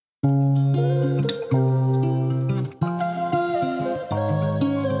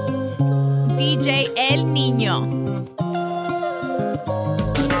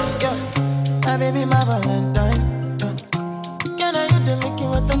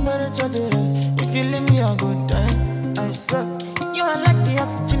to the rest. If you leave me a good time, I swear. You are like the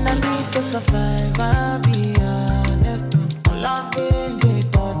oxygen I need to survive. I'll be honest. Loving the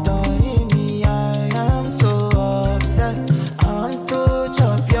thought of me, I am so obsessed. I want to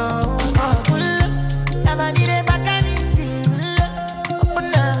chop your heart. Never did it back and it's real.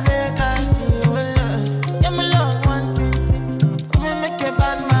 Open and make us feel. Yeah, my love one thing. Come make a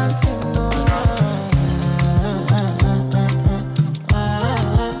bad man sing.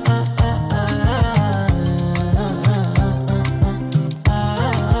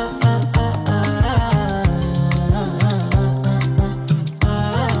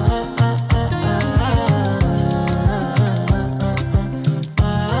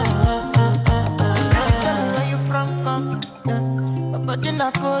 I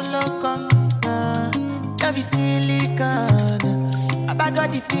follow come, love is silicon. I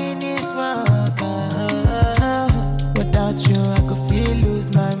got the finish work. Without you, I could feel lose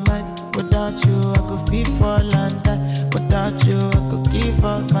my mind. Without you, I could feel fall and die. Without you, I could give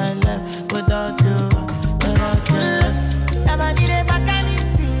up my life. Without you, never need a back and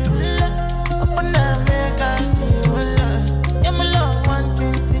it's real. Open and make us feel. Yeah, my love one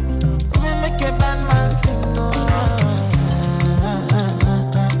thing. Come make a bad man sing.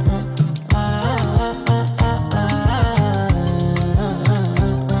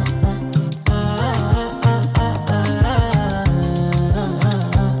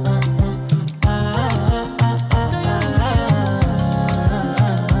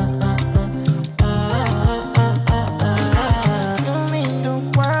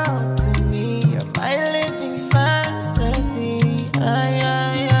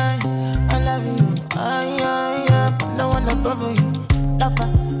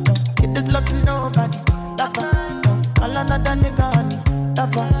 Another nigga, honey,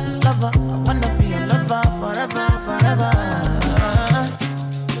 lover, I wanna be a lover forever.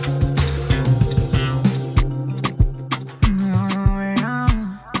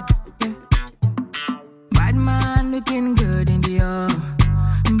 Bad man looking good in the air.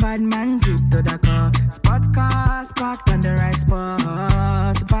 Bad man drip to the car. Sports cars parked on the right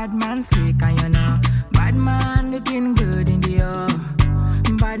spot. Bad man slick and you know. Bad man looking good in the air.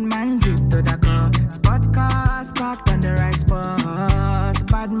 Bad man drip to the car. Sports cars parked on the right spot.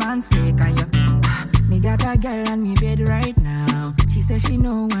 Bad man slick and you. Me got a girl on me bed right now. She says she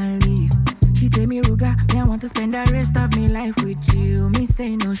no one leave. She tell me, Ruga, me I want to spend the rest of my life with you. Me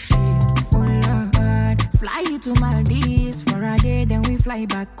say no shit. Oh Lord, fly you to Maldives for a day, then we fly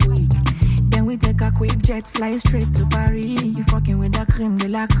back quick. Then we take a quick jet, fly straight to Paris. You fucking with the creme de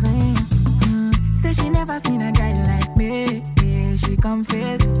la creme. Say she never seen a guy like me. Yeah, she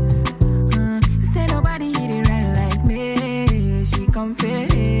confess. Say nobody hit it right like me. She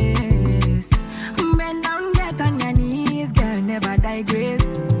confess. Bend down, get on your knees, girl, never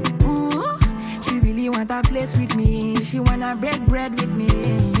digress. Ooh, she really want a flex with me. She wanna break bread with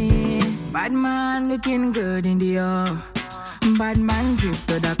me. Bad man looking good in the air. Bad man drip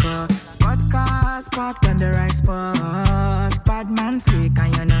to the car. Sports cars parked on the right spot. Bad man slick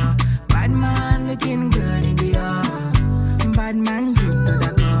and you know. Bad man looking good in the air. Bad man drip to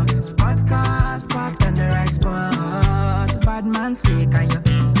the car. Sports cars parked on the right spot. Bad man slick and you.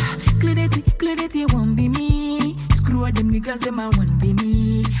 Clarity won't be me. Screw all them niggas, them I won't be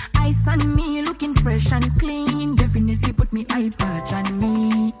me. Ice on me, looking fresh and clean. Definitely put me eye patch on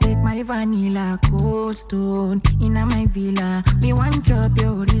me. Take my vanilla cold stone in my villa. Me one drop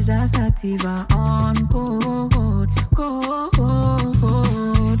your Risa Sativa on cold.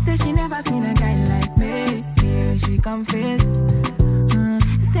 Say she never seen a guy like me. Yeah, she confess.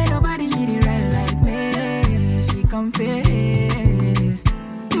 Say nobody hit it right like me. She confess.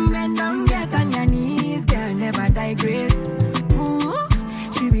 Bend down, get on your knees, girl, never digress. Ooh,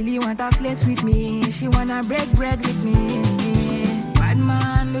 she really want a flex with me. She wanna break bread with me. Bad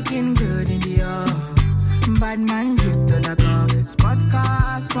man looking good in the air. Bad man drip to the car. Sports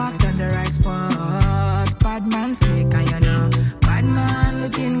cars parked on the right spot. Bad man slick and you know. Bad man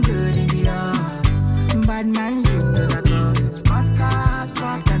looking good in the air. Bad man drip to the car. Sports cars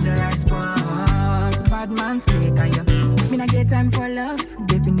parked on the right spot. Bad man slick and you. Me not get time for love,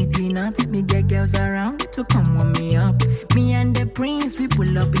 definitely not. Me get girls around to come warm me up. Me and the prince, we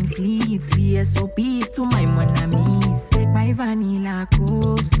pull up in fleets. VSOPs to my monamis. Take my vanilla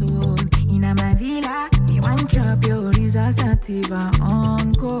cold stone in my villa. Me one drop your Risa Sativa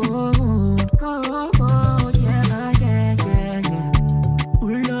on cold. Yeah.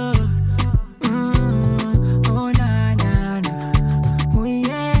 Ooh, love. Oh, na. Oh,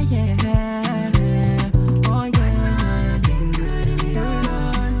 yeah. Oh, yeah.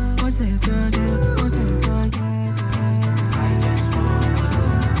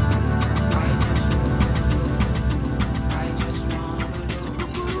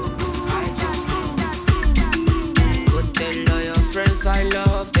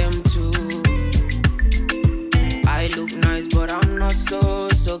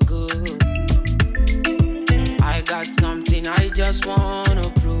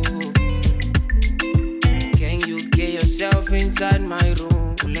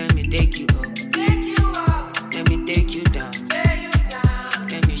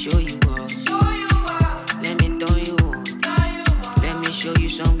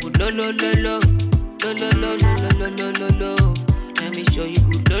 lo lo lo lo lo lo lo lo lo lo. Let me show you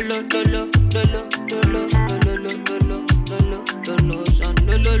good lo lo lo lo lo lo lo lo lo lo lo lo lo son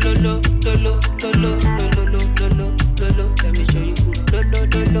lo lo lo lo lo lo lo lo lo lo lo. Let me show you good lo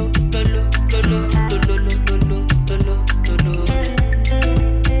lo lo lo lo lo lo lo lo lo.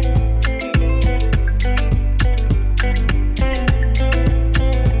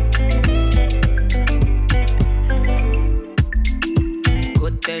 Go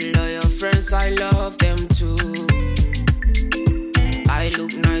tell all your friends I love them too. I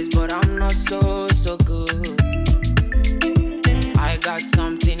look nice, but I'm not so good. I got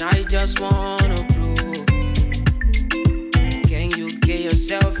something I just wanna prove. Can you get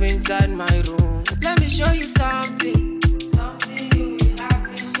yourself inside my room? Let me show you something, something you will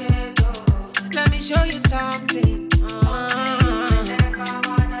appreciate. Oh. Let me show you something, something you never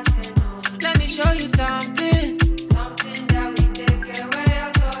wanna say no. Let me show you something, something that will take away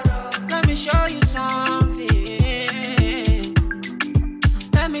your sorrow. Let me show you something.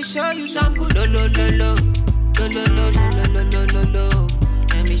 Let me show you some good lo lo lo lo lo lo lo lo lo lo lo.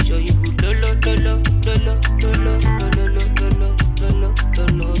 Let me show you good lo lo lo lo lo lo lo lo lo lo lo lo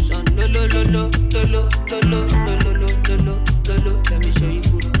lo son lo lo lo lo lo lo lo lo lo lo lo. Let me show you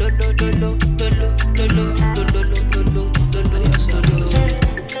good lo lo lo lo lo lo lo lo lo lo lo.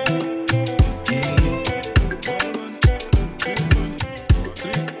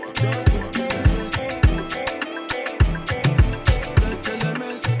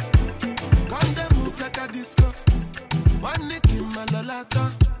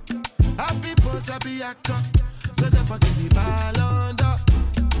 Happy pose, happy actor. So never give me ball under.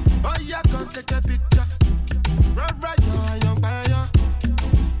 Oh, yeah, come take a picture. Right, you're young fire.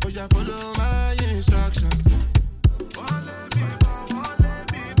 Oh, yeah, follow my instruction.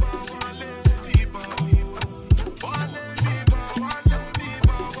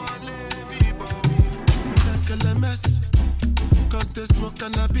 Can't they smoke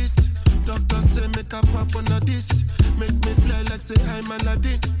cannabis? Doctor say make a pop on a this. Make me fly like say I'm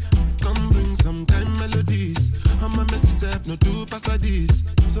Aladdin. Come bring some kind melodies. I'm a messy self, no do pass a this.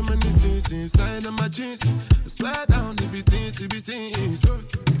 So many things inside of my jeans. I swear down the beatings. Make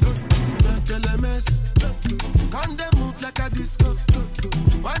a mess. Can't they move like a disco?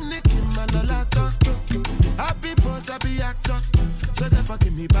 One nick in my lolata. Happy pose, happy actor. So never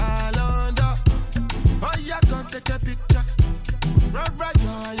give me ball under. Oh, yeah, come take a picture. Right,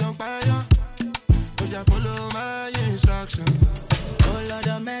 you're young fire. Oh, yeah, follow my instruction. Oh Lord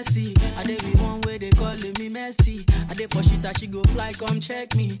of mercy, I dey be one way they calling me messy. I dey for shit that she go fly, come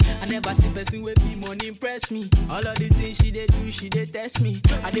check me. I never see person with me money impress me. All of the things she dey do, she dey test me.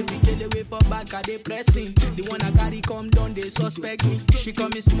 I dey wicked away for back, I dey pressing. The one I carry come down, they suspect me. She call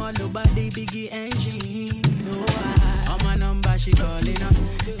me small, nobody biggie engine. No, on my number she calling up.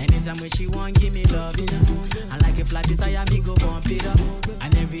 Anytime when she want, give me love, you know. I like a flat tire, me go bump it up.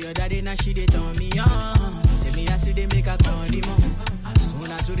 And every other day now she dey turn me on. Say me I see they make a condiment. As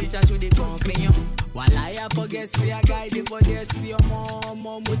soon as you reach out to the conclusion, while I forget, see a guy there for this, see your mom,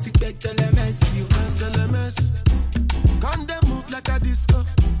 motivate tell them you. Tell them can't they move like a disco?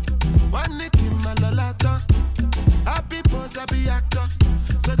 One nick in my lolata. Happy pose, happy actor.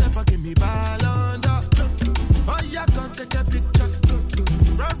 So never give me ball under. Oh, yeah, come take a picture.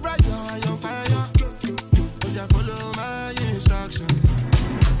 Right, you're young fire. Oh, yeah, follow my instruction.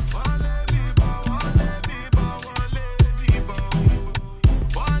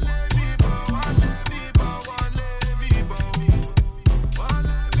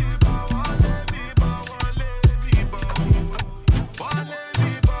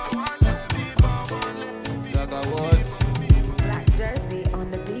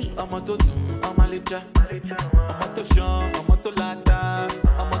 I'm to do, I'm a licha. I'm to show, I'm to lata.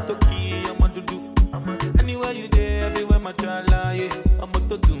 I'm to key, I'm to do. Anywhere you there, everywhere my chala, yeah. I'm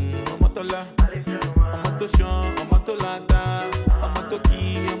to do, I'm to la. I'm to show, I'm to lata. I'm to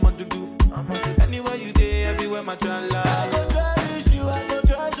key, I'm to do. Anywhere you there, everywhere my chala. I go cherish you, I go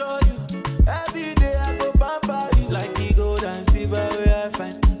treasure you. Every day I go pamper you. Like he gold and silver where I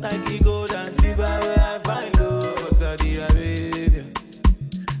find. Like he gold and silver where I find. Oh, for Saudi Arabia.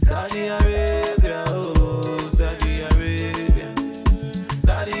 Saudi Arabia, oh, Saudi Arabia,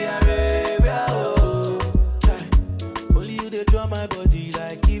 Saudi Arabia, oh. Only you they draw my body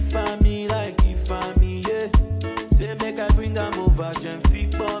like if I'm me, yeah. Say make I bring them over, Jen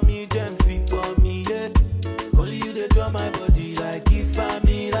feet for me, yeah. Only you they draw my body like if I'm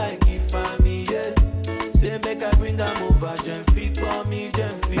me, yeah. Say make I bring them over, Jen feet for me,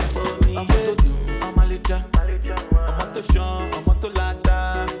 yeah. I'm to do, I'm a licha, I'm to show, I'm to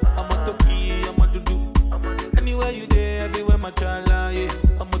lata. I'm to key, I'm to do. Anywhere you there, everywhere my chala, yeah.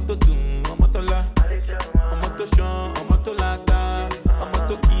 I'm to do.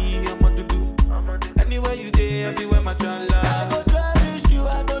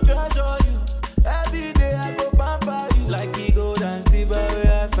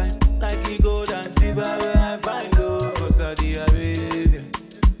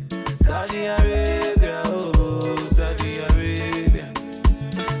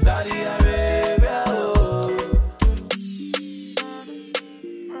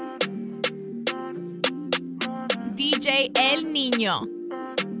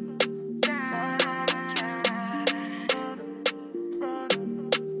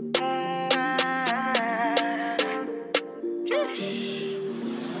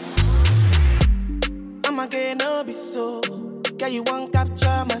 again, no be so. Girl, you won't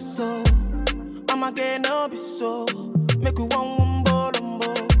capture my soul. I'm again, no be so. Make you one wumbo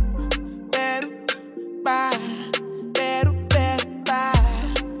lumbo. Beru, bye. Beru, bye.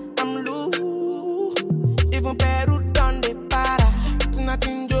 I'm loose. Even Peru done the para. Tonight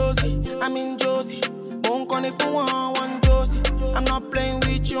in Josie, I'm in Josie. Won't call it for one Josie. I'm not playing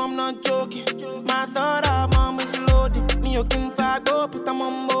with you, I'm not joking. My thought of mom is loaded. Me, you can fight, but I'm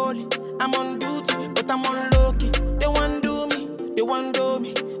on molly. I'm on duty, but I'm on low-key. They want do me, they want do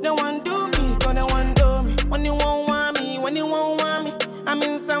me. They want do me, cause they want do me. When you won't want me, when you won't want me. I'm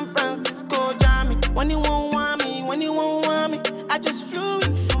in San Francisco, Jammy. When you won't want me, when you won't want me. I just flew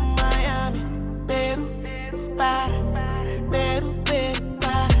in from Miami. Peru, para. Peru, Peru,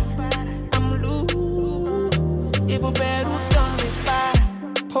 para. I'm loose. Even Peru done me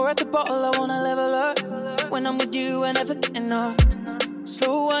para. Pour out the bottle, I wanna level up. When I'm with you, I never get enough.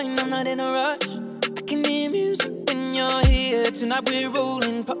 Slow wine, I'm not in a rush. I can hear music when you're here. Tonight we're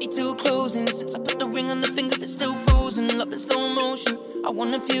rolling, party till closing. Since I put the ring on the finger, it's still frozen. Love in slow motion, I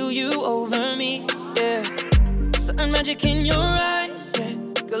wanna feel you over me, yeah. Certain magic in your eyes, yeah.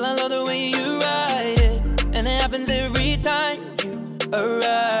 Girl, I love the way you ride it. And it happens every time you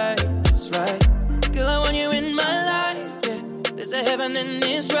arrive, that's right. Girl, I want you in my life, yeah. There's a heaven and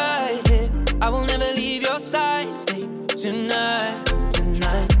it's right here, yeah. I will never leave your side, stay tonight.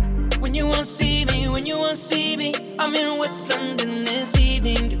 When you won't see me, when you won't see me, I'm in West London this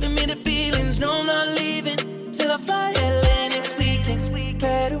evening, giving me the feelings, no I'm not leaving, till I fly LA next weekend.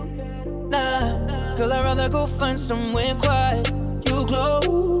 Peru, nah, girl I'd rather go find somewhere quiet. You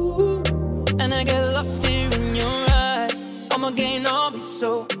glow, and I get lost here in your eyes. I'm again, I'll be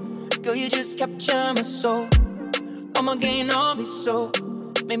so, girl you just capture my soul. I'm again, I'll be so,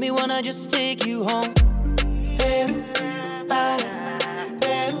 make me wanna just take you home. Peru, para.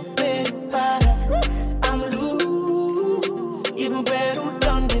 I'm loose, even Peru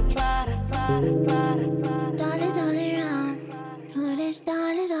done the para. Dollars all around, who this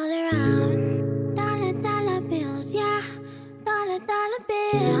dollars all around. Dollar bills, yeah, dollar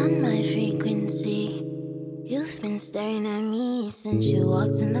bill. On my frequency, you've been staring at me since you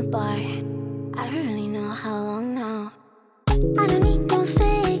walked in the bar. I don't really know how long now. I don't need no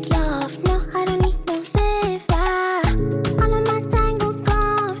fake love, no, I don't need no favor. All of my time will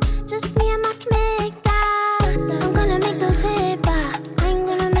gone, just me and my maker. I'm gonna make the paper, I ain't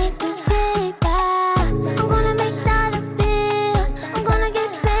gonna make the paper. I'm gonna make dollar bills, I'm gonna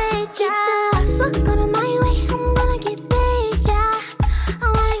get paid, yeah. Get the fuck out of my way, I'm gonna get paid, yeah. I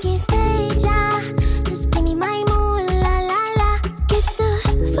wanna get paid, yeah. Just give me my moolah, la la. Get the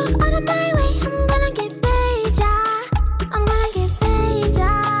fuck out of my way, I'm gonna get paid, yeah. I'm gonna get paid,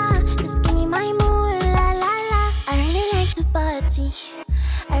 yeah. Just give me my moolah, la la. I really like to party,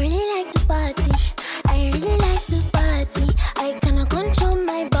 I really like to party, I really like to party. I cannot control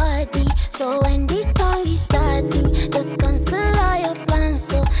my body, so when this song is starting, just cancel all your plans.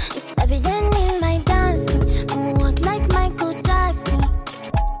 So it's evident in my dancing, moonwalk like Michael Jackson.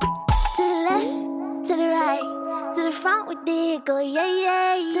 To the left, to the right, to the front with the eagle, yeah,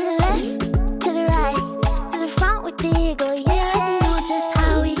 yeah, yeah. To the left, to the right, to the front with the eagle, yeah. I already know just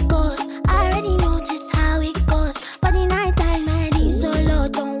how it goes, I already know just how it goes. But the night time, I need solo,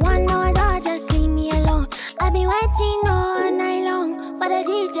 don't want no other, just leave me alone. I've been waiting all night long for the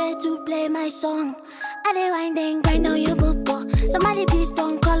DJ to play my song. I dey wind and grind on your bubble. Somebody please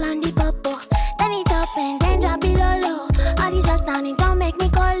don't call on the bubble. Turn it up and then drop it low. All these up down, it don't make me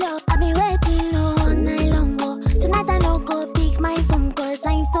go low. I've been waiting all night long, oh. Tonight I no go pick my phone, cause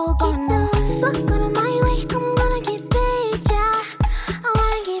I'm so gone now. Fuck out of my way, I'm gonna get paid, yeah. I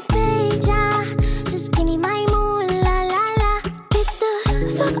wanna get paid, yeah. Just give me my moolah, la la. Get the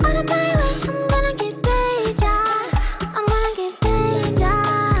fuck out of my way, I'm gonna get paid, yeah. I'm gonna get paid,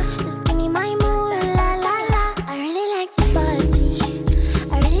 yeah. Just give me my moolah, la la. I really like to party,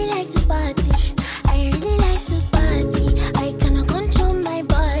 I really like to party, I really like to party. I cannot control my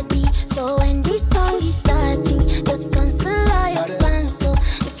body, so when this song is starting, just cancel all your plans. So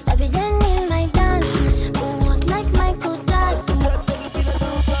it's evident in my dancing, moonwalk like Michael Jackson.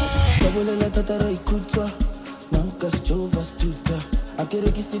 Sabolela tatara ikutwa, nanka schova stuta.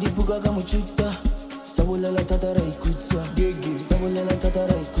 Akere kisiri buga kamuchuta. Sabolela tatara ikutwa, gege. Sabolela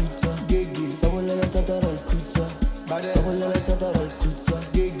tatara ikutwa, gege. Sabolela tatara ikutwa, sabolela tatara ikutwa,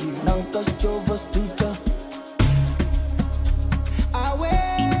 gege. Nanka schova stuta.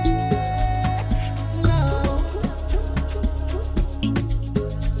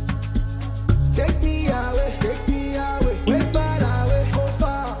 Take me away, way far away, go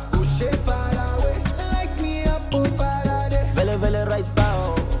far, go share far away. Light me up, oh far away. Vele vele right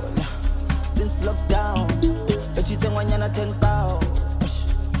down, since lockdown.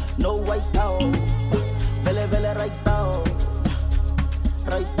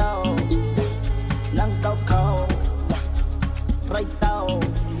 right now. Long cow, right now.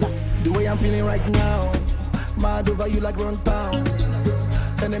 The way I'm feeling right now, mad over you like run town.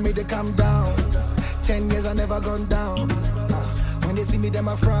 Telling me to calm down. 10 years I never gone down. When they see me, them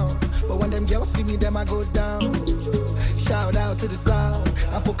I frown. But when them girls see me, them I go down. Shout out to the sound.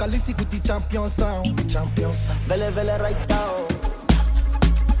 I'm focalistic with the champion sound. Vele vele right now.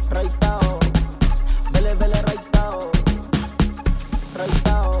 Right now. Vele vele right now. Right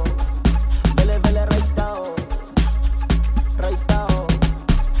now. Vele vele right now. Right now.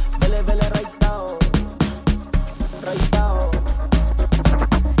 Vele vele right now. Right now.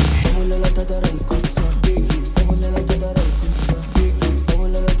 Samula la tata right kutsa. Samula la tata right kutsa.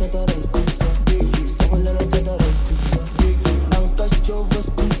 Samula la tata right kutsa. Samula la tata right kutsa. Ankas chovas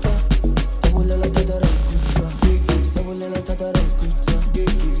puta. Samula la tata right kutsa. Samula la tata right kutsa.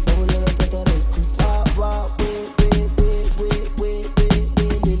 Samula la tata right kutsa. Wa we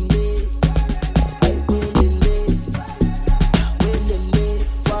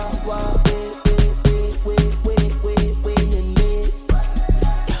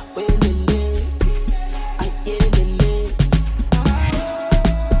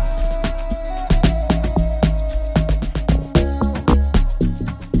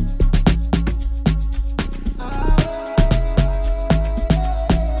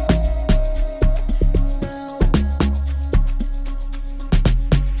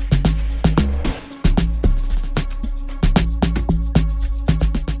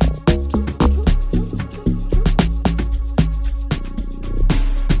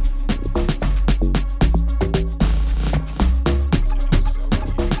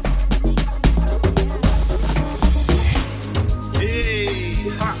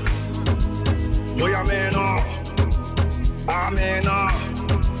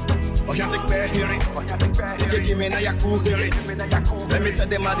Let me tell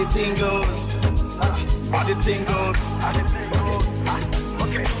them how the thing goes. How the thing goes.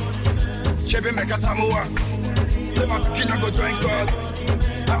 Okay. Chebe make a tamua. Say my kina go join God.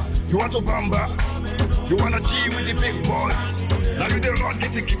 You want to bamba? You wanna G with the big boys? Now you the wrong,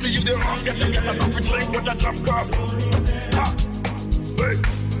 get the kitty, you the wrong, get a coffee drink with a drop cup. Wait.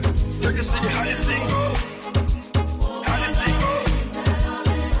 Let me see how the thing goes. How the thing goes.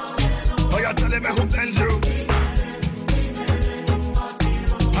 Oh, you're telling me who blend you.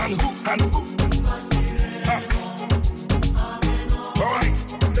 And who? Alright,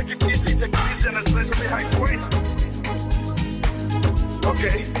 take it easy and especially high point.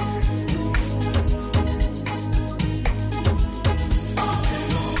 Okay.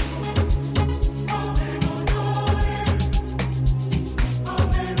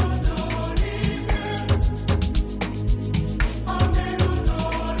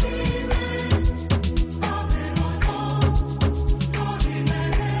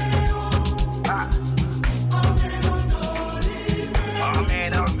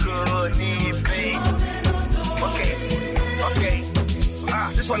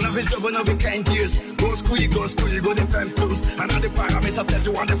 But no, we can't use. Go school, you go the fem tools. And all the parameters that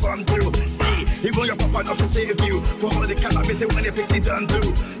you want to form through. See, even your papa not to save you. For all the cannabis when they pick it done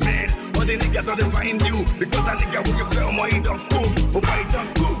through. Man, all the niggas don't find you. Because that nigga with your film, why you don't move? Oh, why you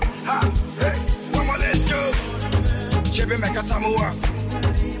don't move? Ha, hey, mama, let's go. Chebe make a tamua.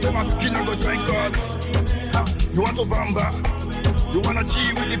 Say my kina go join God. You want to bamba? You wanna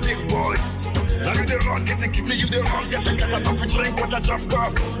G with the big boy? Now you the wrong, get the kitty, you the wrong, get a coffee drink with a drop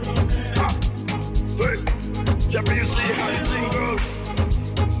cup. Wait, yeah, but you see how the thing goes.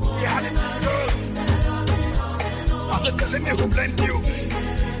 Yeah, how the thing goes. I said, telling me who blamed you.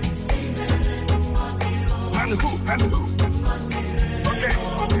 And who? Okay.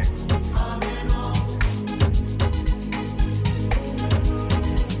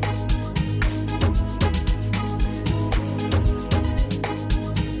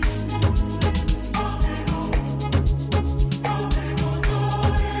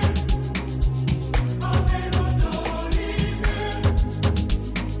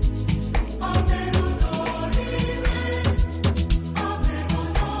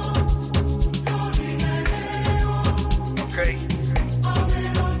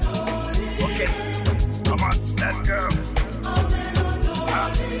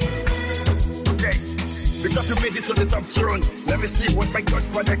 To the top throne. Let me see what my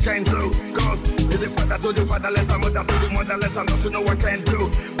Godfather can do. Cause is the father to the fatherless, a mother to the motherless, and not to know what I can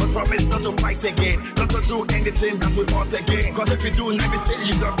do. But promise not to fight again, not to do anything that we want again. Cause if you do, let me say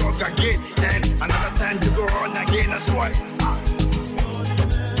you don't walk again. And another time you go on again, that's why.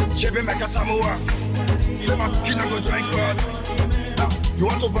 Chebe make a tamua. Say my kina go join God. You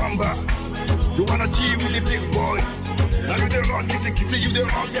want to bamba? You wanna G with the big boys? Now you the run, kitty, you the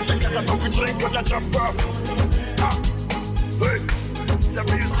run, get a top with drink, got a jump up. Hey, let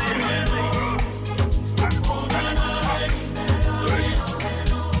me see me.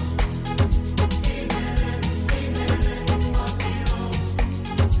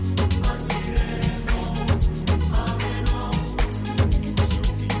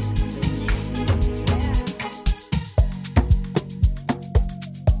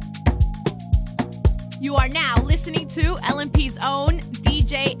 You are now listening to LMP's own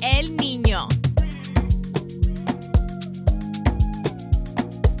DJ El Niño.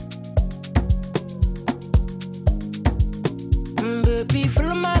 Baby,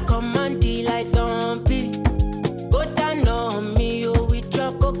 follow my command, like zombie. Go down on me, oh, with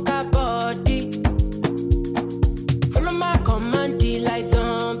your coca body. Follow my command, like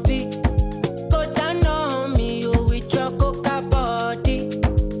zombie. Go down on me, oh, with your coca body.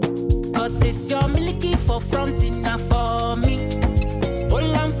 Cause this your milky for front enough for me.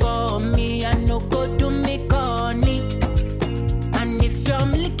 Hold on for me, I no go do me corny. And if you're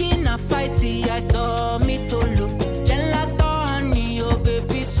milky in a fight, I saw me to look.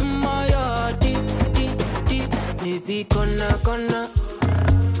 Baby, gonna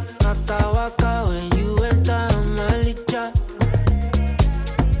waka waka when you enter Malicha.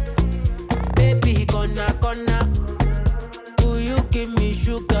 Baby, gonna will you give me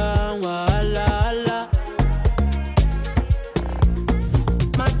sugar? Wala ala.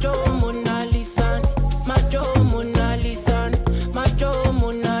 Macho Mona Lisa, Macho Mona Lisa, Macho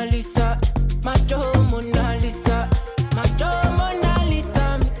Mona Lisa, Macho Mona Lisa, Macho Mona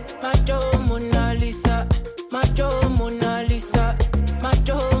Lisa, Macho Mona Lisa. Macho Mona Lisa,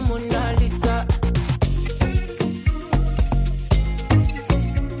 Macho Mona Lisa.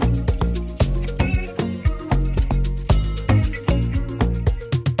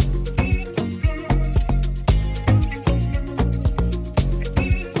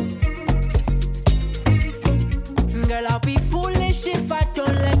 Girl, I'll be foolish if I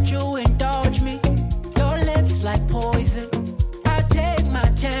don't let you indulge me. Your lips like poison. I'll take my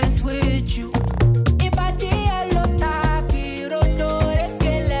chance with you.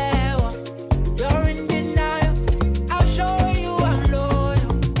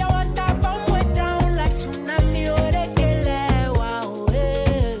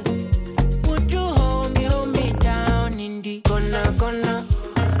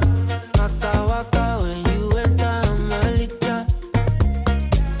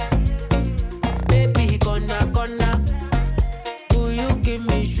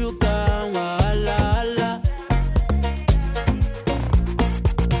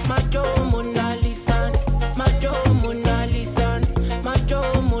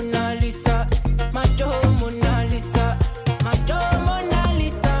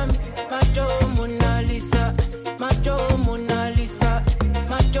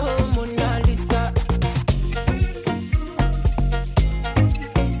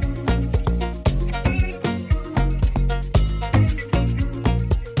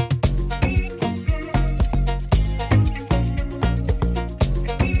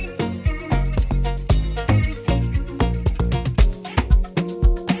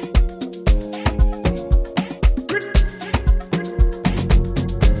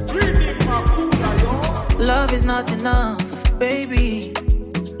 Love is not enough, baby.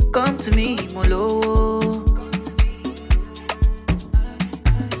 Come to me, Molo.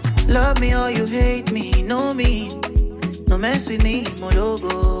 Love me or you hate me, know me. No mess with me,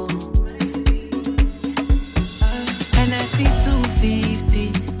 Mologo. NSC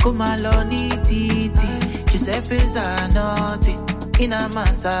 250, come along, titi. Giuseppe's are naughty, in a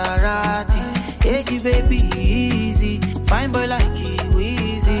Maserati. Hey, baby, easy. Fine boy like you,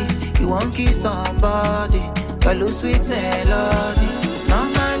 easy. You won't kiss somebody, but lose sweet melody.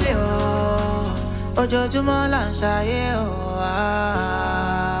 Normally, oh, ojoojúmọ́ là ń ṣayé, oh,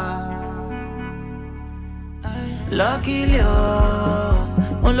 Luckily, oh,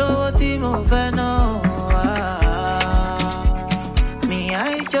 mo lówó tí mo fẹ́ ná, Me, I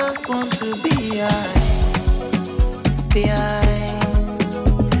just want to be high, be high,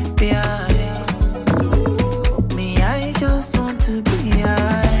 be high. Me, I just want to be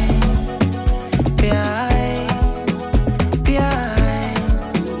high.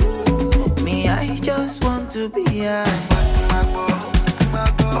 To be high.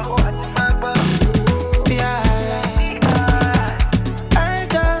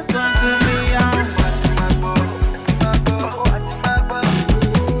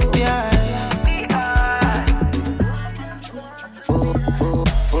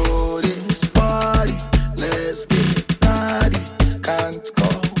 For this party, let's get naughty. Can't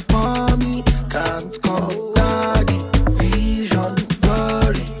call mommy, can't call daddy.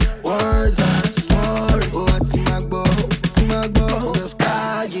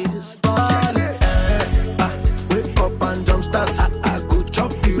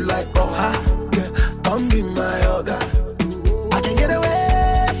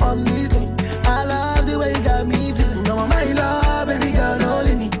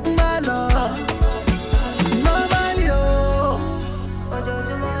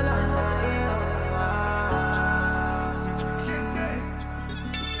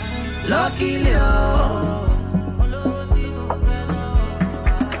 Luckily, oh.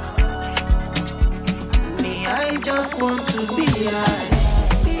 Me, I just want to be high.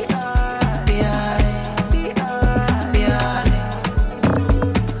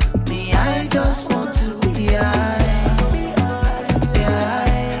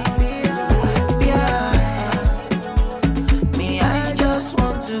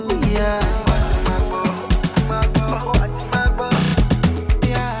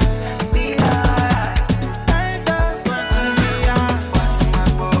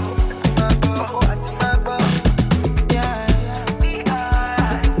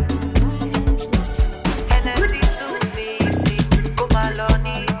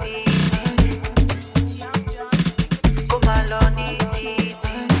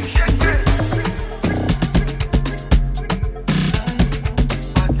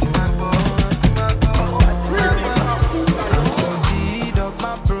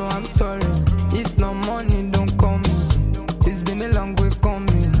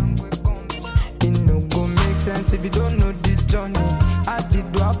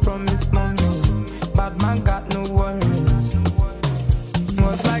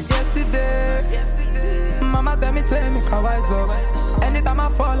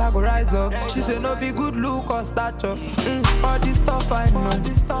 All this stuff I know.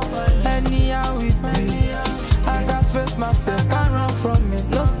 Anyhow with me. I got first my face. Can't run from it.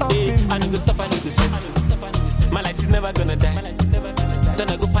 No stopping me. I need to stop, I need to set. My light is never gonna die.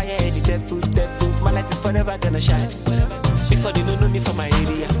 Gonna go fire the dead food. My light is forever gonna shine. Before they don't know me from my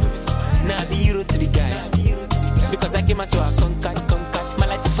area. Now I be hero to the guys. Because I came out so I conquered. My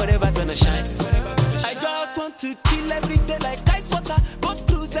light is forever gonna shine. I just want to chill every day like ice water. Go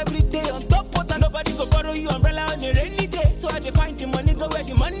cruise every day on top water. Nobody go borrow you umbrella on a rainy day. So I define the money, go where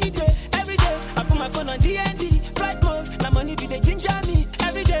the money day. Every day I put my phone on DND. Flight mode, now money be the ginger me.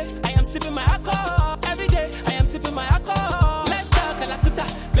 Every day I am sipping my alcohol. Every day I am sipping my alcohol. Let's talk Calacuta,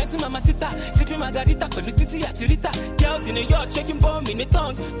 Benz Mamacita, sipping margarita, Colutiti Atirita. Girls in a yacht, shaking bomb in a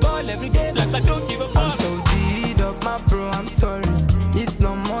tongue. Ball every day like I don't give a fuck. I'm so G'd up, my bro, I'm sorry. If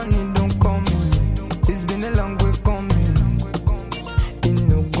no money don't come in. It's been a long way coming. It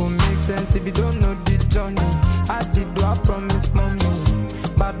no go make sense if you don't know the journey. I did do I promise mommy.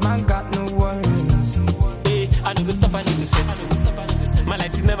 Bad man got no worries. Hey, I need to stop, I need to set. My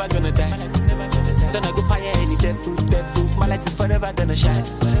light is never gonna die. Then I go fire any dead food. My light is forever gonna shine.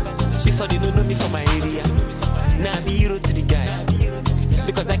 Before they don't know me from my area. Now I be hero to the guys.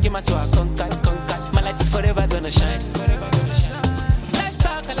 Because I came out so I conquered. My light is forever gonna shine. Let's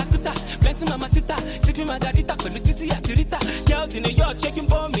talk Calacuta, Benz Mamacita, sipping margarita, Colutiti Atirita. Girls in a yacht, shaking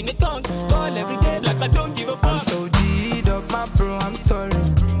bomb in a tongue. Ball every day like I don't give a fuck. I'm so G'd up, my bro, I'm sorry.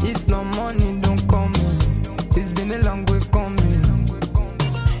 If no money don't come in. It's been a long way coming.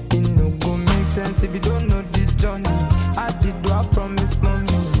 It no go make sense if you don't know the journey. I did do I promise mommy.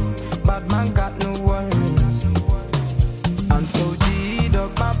 Bad man got no worries. I'm so G'd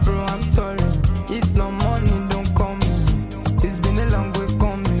up, my bro, I'm sorry. If no money don't come in. It's been a long way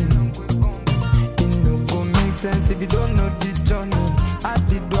coming. It no go make sense if you don't know the journey. I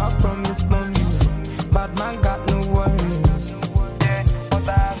did do I promise mommy. Bad man got no worries. Yeah, what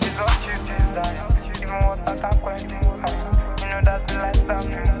I have is what you desire. Even what I can't quite do. You know that's the lifestyle you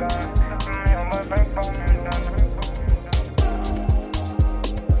got. Me and my friend found me done.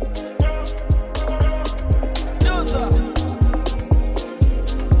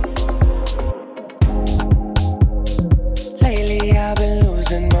 Lately I've been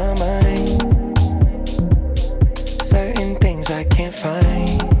losing my mind. Certain things I can't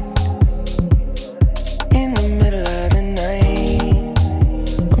find. In the middle of the night,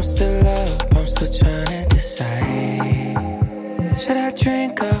 I'm still up, I'm still trying to decide. Should I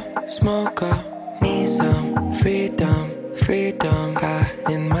drink up, smoke up, need some freedom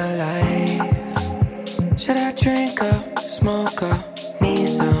in my life? Should I drink up, smoke up, need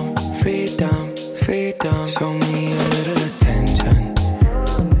some freedom? Show me a little attention.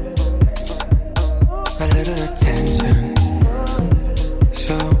 A little attention.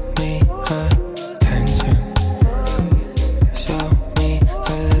 Show me attention. Show me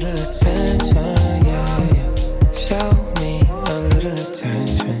a little attention, yeah. Show me a little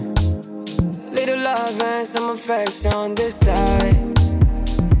attention. Little love and some affection on this side.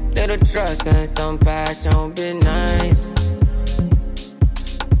 Little trust and some passion, be nice.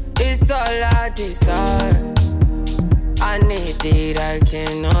 It's all I desire. I need it, I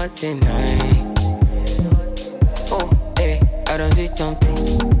cannot deny. Oh, hey, I don't see something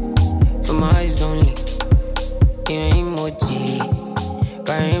from my eyes only. You know emoji,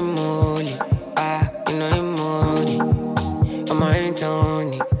 got emoji. You know emoji. I'm a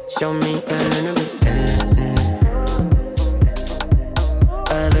Tony. Show me a little bit tender.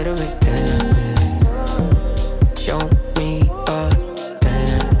 A little bit tender. Show me a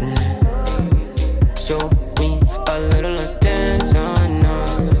tender. Show me a little attention.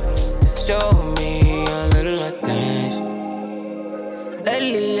 Show me a little attention.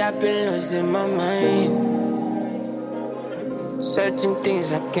 Lately I've been losing my mind. Searching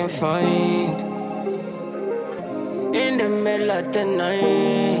things I can't find. In the middle of the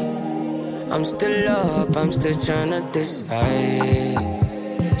night, I'm still up, I'm still trying to decide.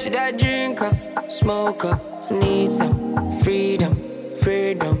 Should I drink up, smoke up? I need some freedom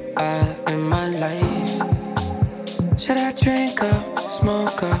in my life. Should I drink up,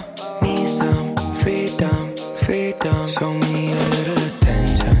 smoke up? Need some freedom. Show me a little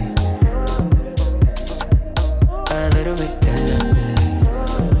attention. A little bit tender.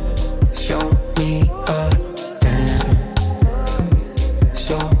 Show me attention.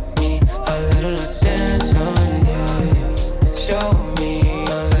 Show me a little attention. Show me a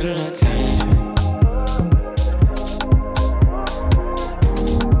little attention.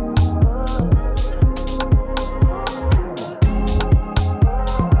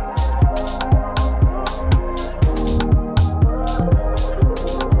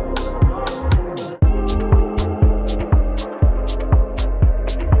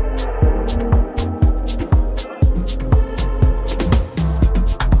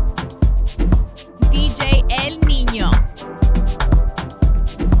 DJ El Niño.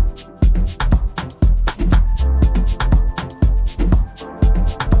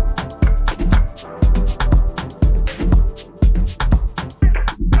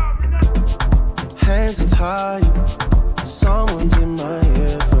 Hands are tied. Someone's in my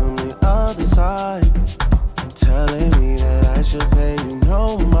ear from the other side, telling me that I should pay you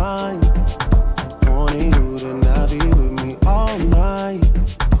no mind. Wanting you to not be with me all night.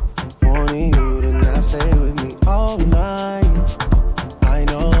 Wanting you to not stay with me all night. I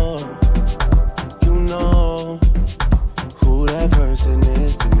know, you know who that person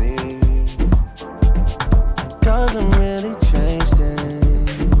is to me. Doesn't really change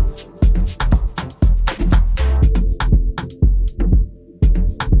things.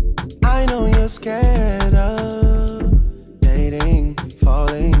 I know you're scared of dating,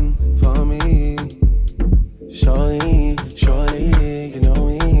 falling for me. Surely, you know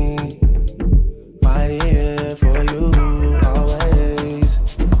me. Right here for you always.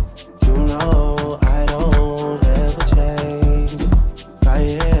 You know I don't ever change. Right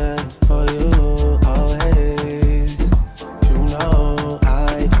here for you always. You know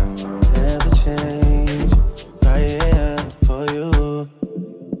I don't ever change. Right here for you.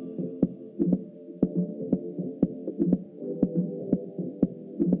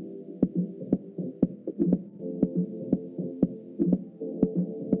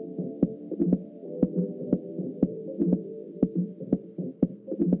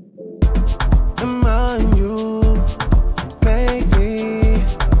 And mind you, make me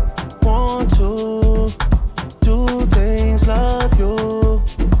want to do things, love you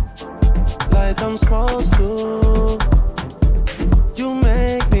like I'm supposed to. You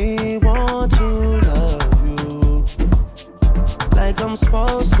make me want to love you like I'm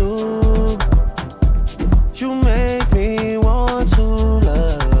supposed to. You make me want to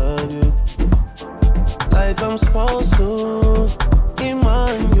love you like I'm supposed to.